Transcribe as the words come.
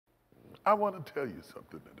I want to tell you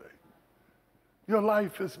something today. Your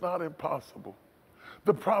life is not impossible.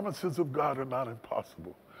 The promises of God are not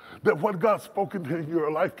impossible. That what God's spoken to in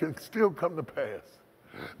your life can still come to pass.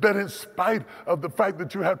 That in spite of the fact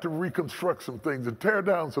that you have to reconstruct some things and tear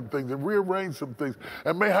down some things and rearrange some things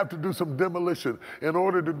and may have to do some demolition in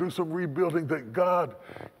order to do some rebuilding, that God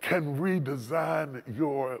can redesign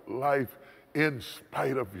your life in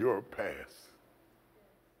spite of your past.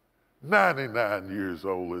 99 years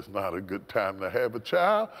old is not a good time to have a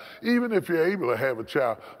child. Even if you're able to have a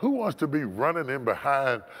child, who wants to be running in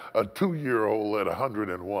behind a 2-year-old at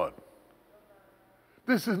 101?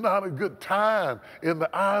 This is not a good time in the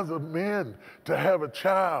eyes of men to have a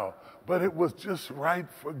child, but it was just right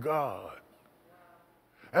for God.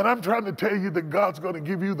 And I'm trying to tell you that God's going to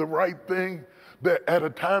give you the right thing that at a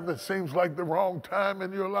time that seems like the wrong time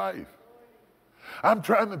in your life. I'm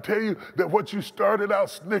trying to tell you that what you started out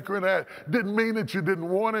snickering at didn't mean that you didn't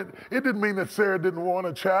want it. It didn't mean that Sarah didn't want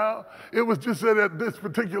a child. It was just that at this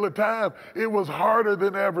particular time, it was harder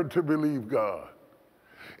than ever to believe God.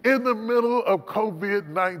 In the middle of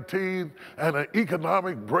COVID-19 and an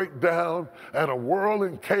economic breakdown and a world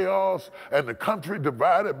in chaos and the country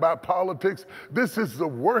divided by politics, this is the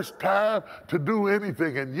worst time to do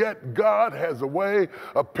anything. And yet God has a way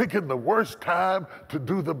of picking the worst time to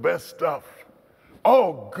do the best stuff.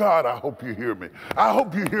 Oh, God, I hope you hear me. I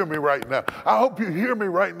hope you hear me right now. I hope you hear me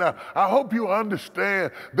right now. I hope you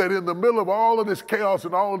understand that in the middle of all of this chaos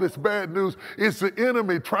and all of this bad news, it's the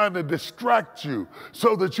enemy trying to distract you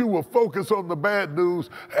so that you will focus on the bad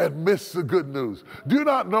news and miss the good news. Do you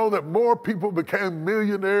not know that more people became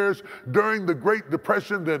millionaires during the Great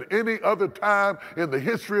Depression than any other time in the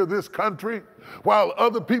history of this country? While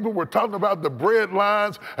other people were talking about the bread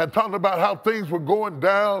lines and talking about how things were going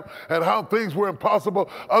down and how things were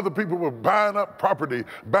impossible, other people were buying up property,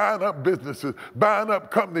 buying up businesses, buying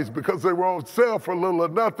up companies because they were on sale for little or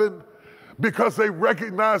nothing, because they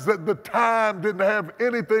recognized that the time didn't have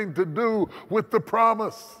anything to do with the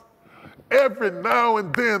promise. Every now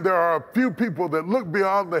and then, there are a few people that look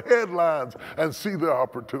beyond the headlines and see the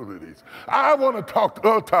opportunities. I want to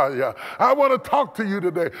talk to you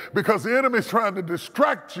today because the enemy's trying to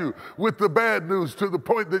distract you with the bad news to the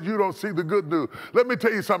point that you don't see the good news. Let me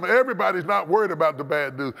tell you something. Everybody's not worried about the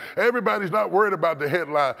bad news. Everybody's not worried about the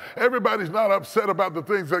headline. Everybody's not upset about the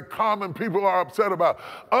things that common people are upset about.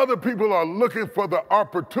 Other people are looking for the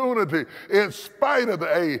opportunity in spite of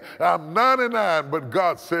the age. I'm 99, but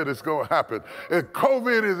God said it's going to happen. And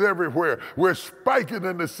COVID is everywhere. We're spiking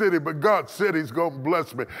in the city, but God said he's going to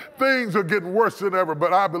bless me. Things are getting worse than ever,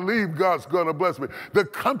 but I believe God's going to bless me. The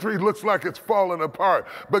country looks like it's falling apart,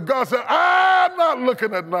 but God said, I'm not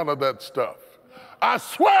looking at none of that stuff. I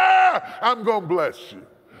swear I'm going to bless you.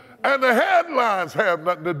 And the headlines have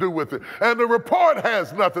nothing to do with it. And the report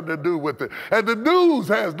has nothing to do with it. And the news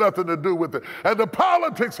has nothing to do with it. And the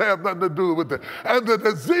politics have nothing to do with it. And the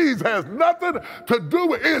disease has nothing to do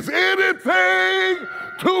with it. Is anything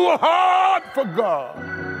too hard for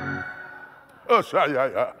God?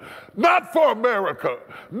 Not for America,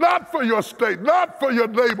 not for your state, not for your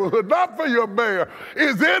neighborhood, not for your mayor.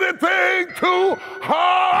 Is anything too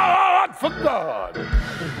hard for God?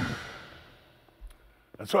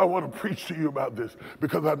 And so I want to preach to you about this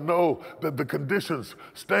because I know that the conditions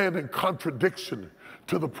stand in contradiction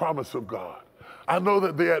to the promise of God. I know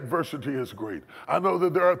that the adversity is great. I know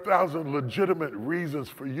that there are 1,000 legitimate reasons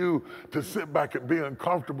for you to sit back and be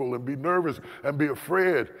uncomfortable and be nervous and be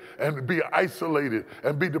afraid and be isolated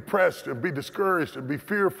and be depressed and be discouraged and be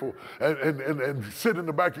fearful and sit in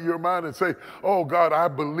the back of your mind and say, oh God, I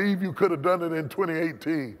believe you could have done it in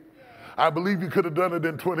 2018. I believe you could have done it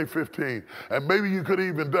in 2015. And maybe you could have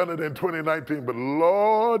even done it in 2019. But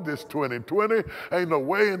Lord, this 2020, ain't no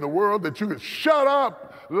way in the world that you could shut up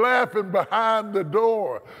laughing behind the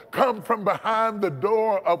door. Come from behind the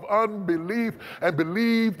door of unbelief and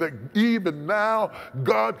believe that even now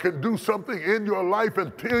God can do something in your life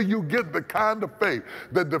until you get the kind of faith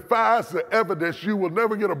that defies the evidence. You will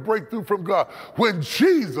never get a breakthrough from God. When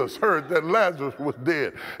Jesus heard that Lazarus was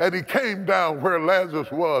dead and he came down where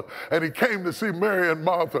Lazarus was and he came to see Mary and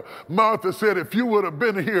Martha, Martha said, if you would have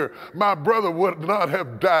been here, my brother would not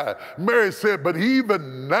have died. Mary said, but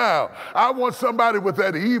even now, I want somebody with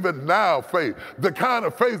that even now faith, the kind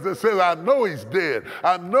of faith that says, I know he's dead.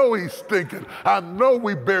 I know he's stinking. I know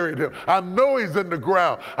we buried him. I know he's in the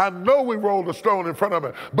ground. I know we rolled a stone in front of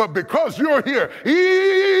him. But because you're here,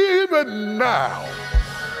 even now,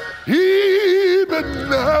 even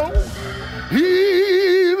now,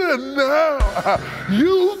 even even now,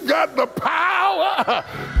 you got the power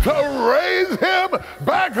to raise him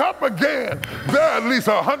back up again. There are at least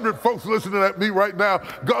 100 folks listening at me right now.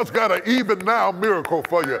 God's got an even now miracle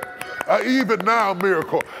for you. An even now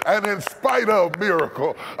miracle, and in spite of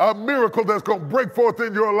miracle, a miracle that's going to break forth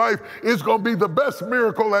in your life. Is going to be the best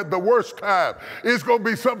miracle at the worst time. It's going to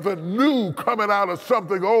be something new coming out of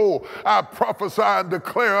something old. I prophesy and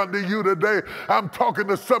declare unto you today. I'm talking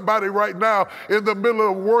to somebody right now in the middle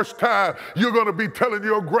of the worst time. You're going to be telling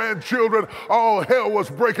your grandchildren all hell was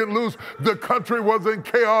breaking loose. The country was in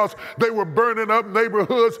chaos. They were burning up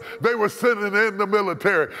neighborhoods. They were sending in the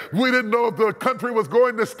military. We didn't know if the country was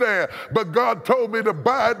going to stand. But God told me to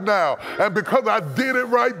buy it now. And because I did it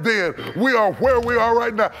right then, we are where we are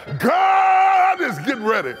right now. God is getting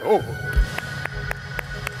ready. Oh.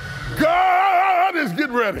 God is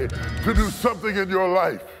getting ready to do something in your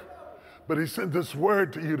life. But he sent this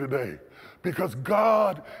word to you today because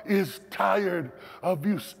God is tired of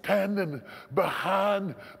you standing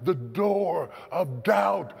behind the door of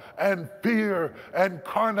doubt and fear and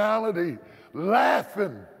carnality,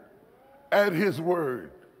 laughing at his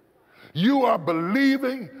word. You are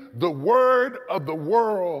believing the word of the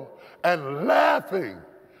world and laughing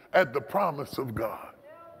at the promise of God.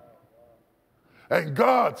 And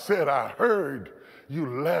God said, I heard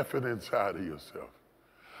you laughing inside of yourself.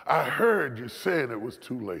 I heard you saying it was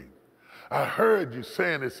too late. I heard you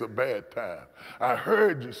saying it's a bad time. I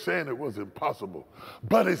heard you saying it was impossible.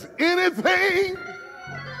 But is anything,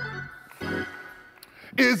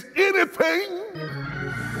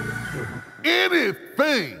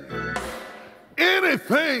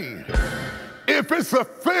 if it's a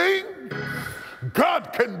thing,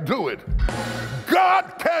 God can do it.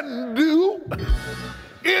 God can do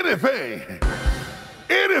anything.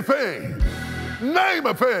 Name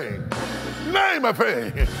a thing.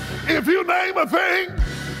 If you name a thing,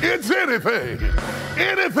 it's anything.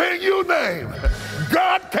 Anything you name,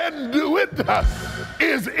 God can do it.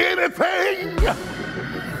 Is anything.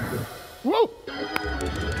 Whoa.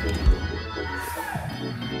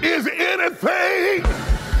 Is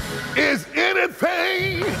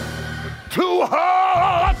anything too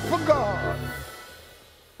hard for God?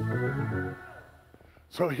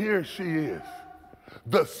 So here she is,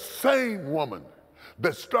 the same woman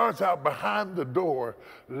that starts out behind the door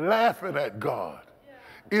laughing at God.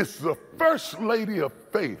 It's the first lady of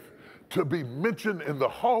faith to be mentioned in the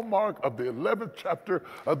hallmark of the 11th chapter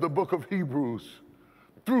of the book of Hebrews.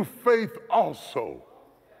 Through faith also.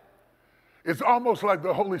 It's almost like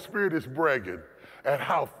the Holy Spirit is bragging at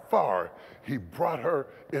how far he brought her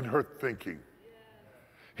in her thinking.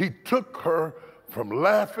 He took her from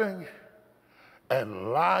laughing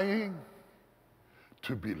and lying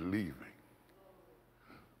to believing.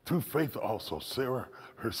 Through faith also, Sarah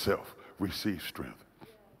herself received strength.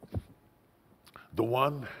 The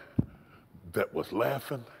one that was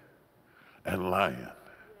laughing and lying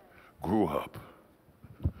grew up.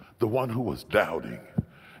 The one who was doubting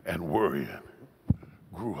and worrying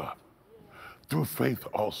grew up. Through faith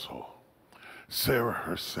also, Sarah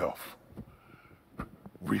herself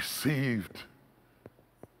received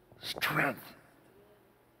strength.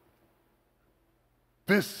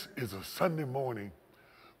 This is a Sunday morning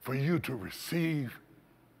for you to receive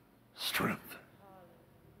strength.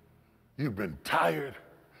 You've been tired,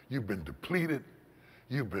 you've been depleted,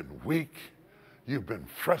 you've been weak, you've been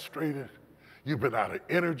frustrated, you've been out of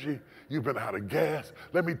energy, you've been out of gas.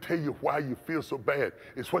 Let me tell you why you feel so bad.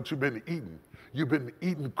 It's what you've been eating. You've been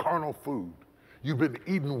eating carnal food. You've been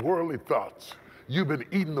eating worldly thoughts. You've been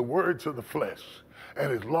eating the words of the flesh.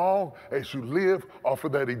 And as long as you live off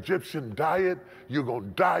of that Egyptian diet, you're going to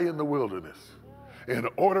die in the wilderness. In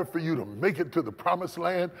order for you to make it to the promised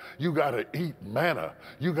land, you got to eat manna.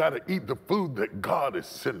 You got to eat the food that God is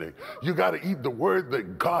sending. You got to eat the word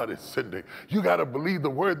that God is sending. You got to believe the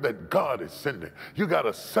word that God is sending. You got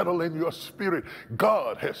to settle in your spirit.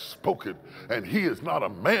 God has spoken, and he is not a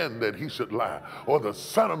man that he should lie, or the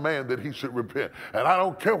son of man that he should repent. And I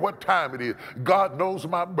don't care what time it is. God knows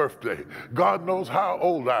my birthday. God knows how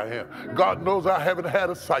old I am. God knows I haven't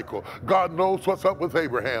had a cycle. God knows what's up with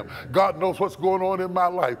Abraham. God knows what's going on in my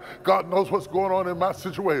life. God knows what's going on in my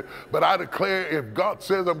situation. But I declare, if God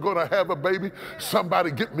says I'm going to have a baby,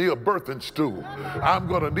 somebody get me a birthing stool. I'm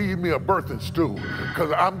going to need me a birthing stool,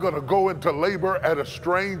 because I'm going to go into labor at a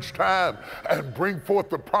strange time and bring forth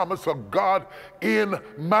the promise of God in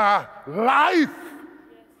my life.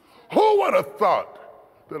 Who would have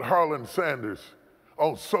thought that Harlan Sanders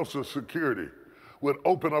on Social Security would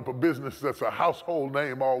open up a business that's a household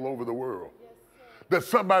name all over the world? that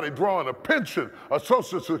somebody drawing a pension, a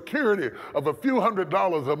Social Security of a few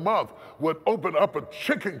 $100s a month would open up a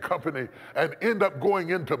chicken company and end up going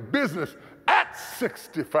into business at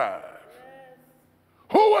 65?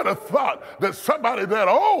 Who would have thought that somebody that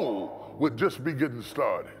old would just be getting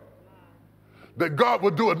started? That God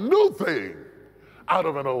would do a new thing out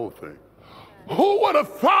of an old thing. Who would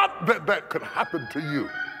have thought that that could happen to you?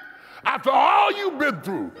 After all you've been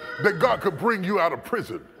through, that God could bring you out of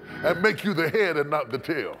prison and make you the head and not the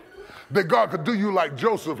tail. That God could do you like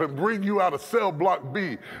Joseph and bring you out of cell block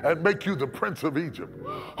B and make you the prince of Egypt.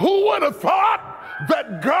 Who would have thought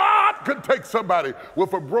that God could take somebody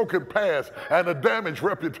with a broken past and a damaged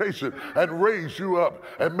reputation and raise you up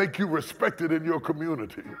and make you respected in your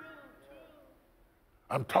community?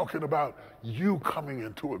 I'm talking about you coming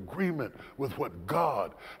into agreement with what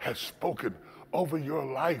God has spoken over your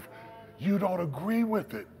life. You don't agree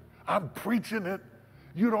with it. I'm preaching it.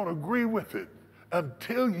 You don't agree with it.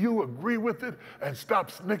 Until you agree with it and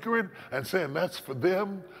stop snickering and saying that's for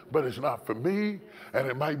them, but it's not for me, and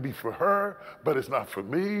it might be for her, but it's not for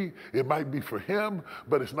me, it might be for him,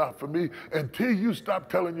 but it's not for me. Until you stop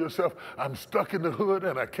telling yourself, I'm stuck in the hood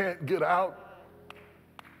and I can't get out.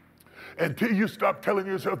 Until you stop telling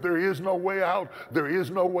yourself there is no way out, there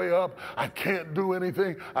is no way up, I can't do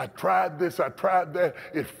anything, I tried this, I tried that,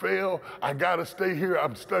 it failed, I gotta stay here,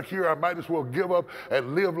 I'm stuck here, I might as well give up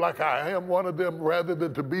and live like I am one of them rather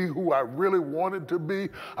than to be who I really wanted to be.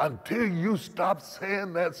 Until you stop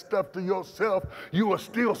saying that stuff to yourself, you are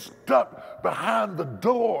still stuck behind the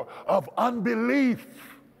door of unbelief.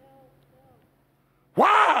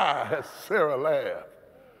 Why has Sarah laughed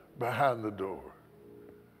behind the door?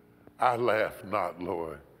 I laugh not,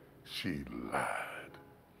 Lord, she lied.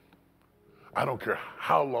 I don't care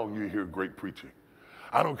how long you hear great preaching.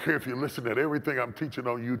 I don't care if you listen to everything I'm teaching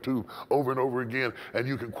on YouTube over and over again and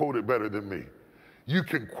you can quote it better than me. You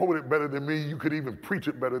can quote it better than me, you could even preach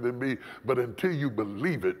it better than me, but until you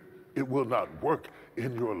believe it, it will not work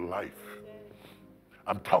in your life.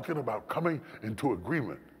 I'm talking about coming into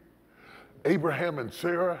agreement. Abraham and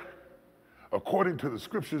Sarah, according to the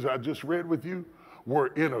scriptures I just read with you, were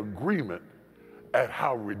in agreement at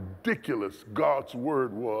how ridiculous God's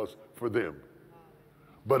word was for them.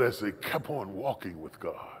 But as they kept on walking with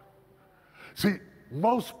God. See,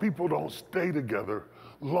 most people don't stay together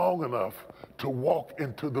long enough to walk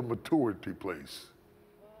into the maturity place.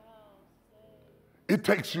 It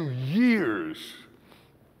takes you years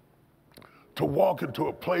to walk into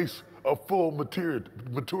a place of full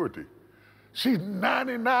maturity. She's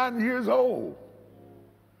 99 years old.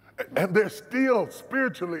 And they're still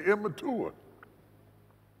spiritually immature.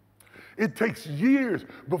 It takes years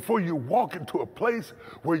before you walk into a place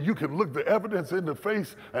where you can look the evidence in the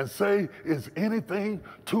face and say, is anything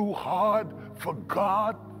too hard for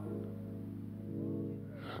God?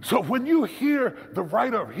 So when you hear the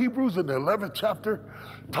writer of Hebrews in the 11th chapter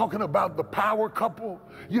talking about the power couple,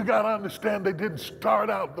 you got to understand they didn't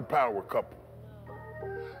start out the power couple.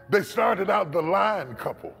 They started out the lying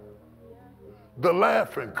couple, the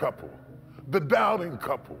laughing couple, the doubting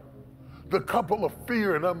couple, the couple of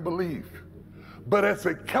fear and unbelief. But as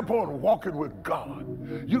they kept on walking with God,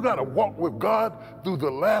 you got to walk with God through the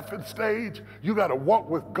laughing stage. You got to walk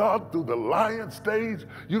with God through the lying stage.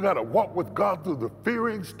 You got to walk with God through the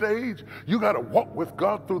fearing stage. You got to walk with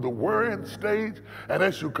God through the worrying stage. And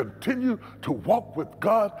as you continue to walk with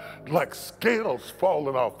God, like scales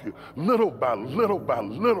falling off you, little by little by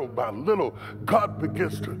little by little, God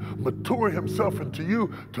begins to mature himself into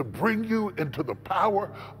you to bring you into the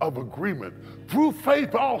power of agreement. Through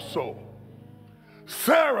faith also,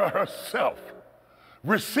 Sarah herself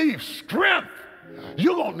received strength.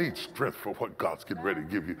 You're going to need strength for what God's getting ready to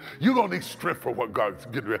give you. You're going to need strength for what God's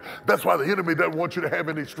getting ready. That's why the enemy doesn't want you to have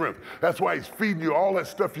any strength. That's why he's feeding you all that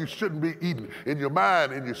stuff you shouldn't be eating in your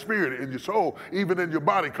mind, in your spirit, in your soul, even in your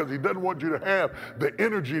body, because he doesn't want you to have the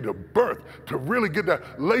energy to birth, to really get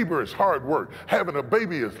that. Labor is hard work. Having a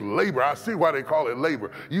baby is labor. I see why they call it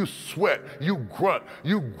labor. You sweat, you grunt,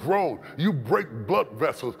 you groan, you break blood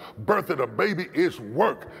vessels. Birthing a baby is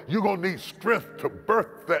work. You're going to need strength to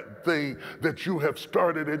birth that thing that you have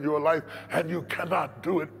started in your life, and you cannot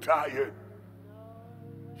do it tired.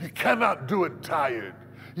 You cannot do it tired.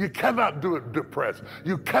 You cannot do it depressed.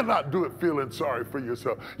 You cannot do it feeling sorry for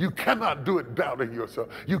yourself. You cannot do it doubting yourself.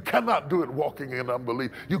 You cannot do it walking in unbelief.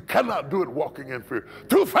 You cannot do it walking in fear.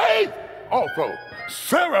 Through faith also,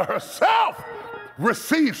 Sarah herself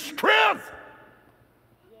received strength.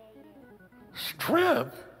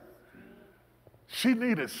 Strength? She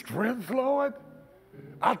needed strength, Lord?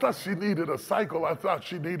 I thought she needed a cycle. I thought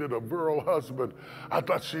she needed a virile husband. I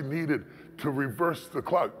thought she needed to reverse the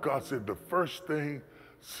clock, God said the first thing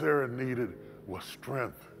Sarah needed was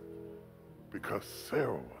strength, because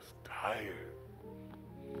Sarah was tired.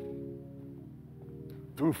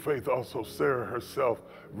 Through faith also, Sarah herself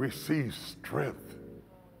received strength.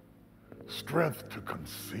 Strength to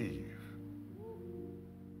conceive.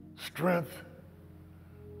 Strength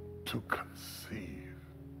to conceive.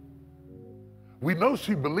 We know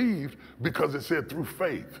she believed because it said through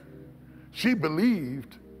faith. She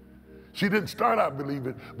believed. She didn't start out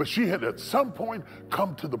believing, but she had at some point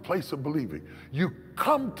come to the place of believing. You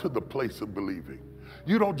come to the place of believing.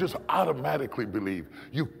 You don't just automatically believe.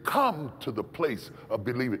 You come to the place of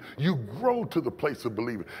believing. You grow to the place of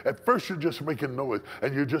believing. At first, you're just making noise,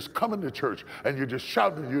 and you're just coming to church, and you're just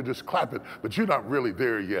shouting, and you're just clapping, but you're not really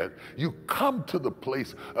there yet. You come to the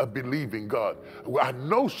place of believing God. I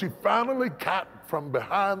know she finally got from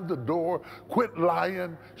behind the door, quit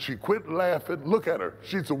lying, she quit laughing. Look at her.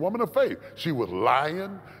 She's a woman of faith. She was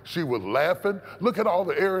lying, she was laughing. Look at all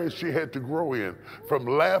the areas she had to grow in, from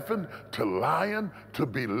laughing to lying to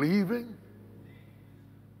believing.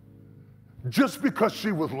 Just because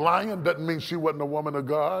she was lying doesn't mean she wasn't a woman of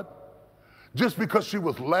God. Just because she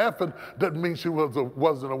was laughing doesn't mean she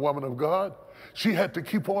wasn't a woman of God. She had to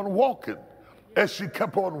keep on walking. As she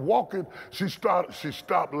kept on walking, she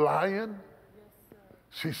stopped lying.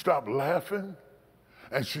 She stopped laughing,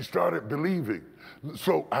 and she started believing.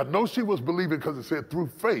 So I know she was believing because it said through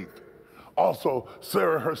faith. Also,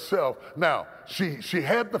 Sarah herself, now, she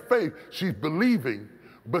had the faith, she's believing,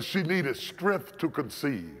 but she needed strength to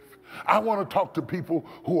conceive. I want to talk to people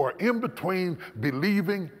who are in between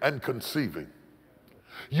believing and conceiving.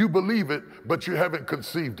 You believe it, but you haven't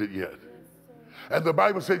conceived it yet. And the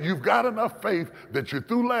Bible said you've got enough faith that you're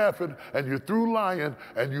through laughing and you're through lying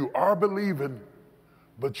and you are believing,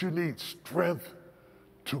 but you need strength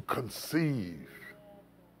to conceive.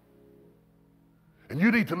 And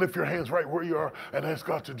you need to lift your hands right where you are and ask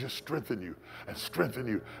God to just strengthen you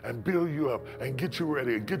and build you up and get you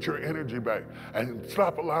ready and get your energy back and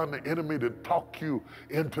stop allowing the enemy to talk you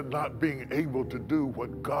into not being able to do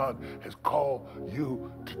what God has called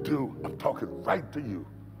you to do. I'm talking right to you.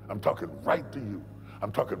 I'm talking right to you.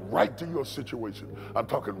 I'm talking right to your situation. I'm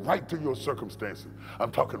talking right to your circumstances.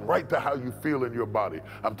 I'm talking right to how you feel in your body.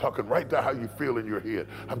 I'm talking right to how you feel in your head.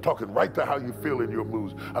 I'm talking right to how you feel in your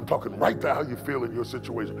moods. I'm talking right to how you feel in your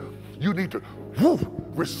situation. You need to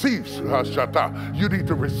receive shata. You need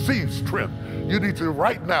to receive strength. You need to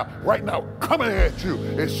right now, coming at you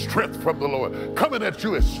is strength from the Lord. Coming at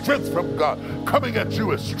you is strength from God. Coming at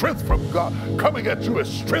you is strength from God. Coming at you is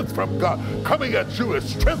strength from God. Coming at you is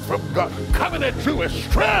strength from God. Coming at you is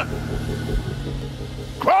strength.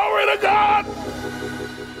 Glory to God.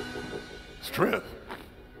 Strength.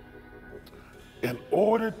 In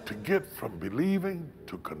order to get from believing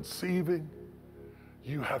to conceiving,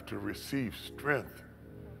 you have to receive strength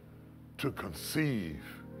to conceive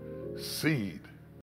seed.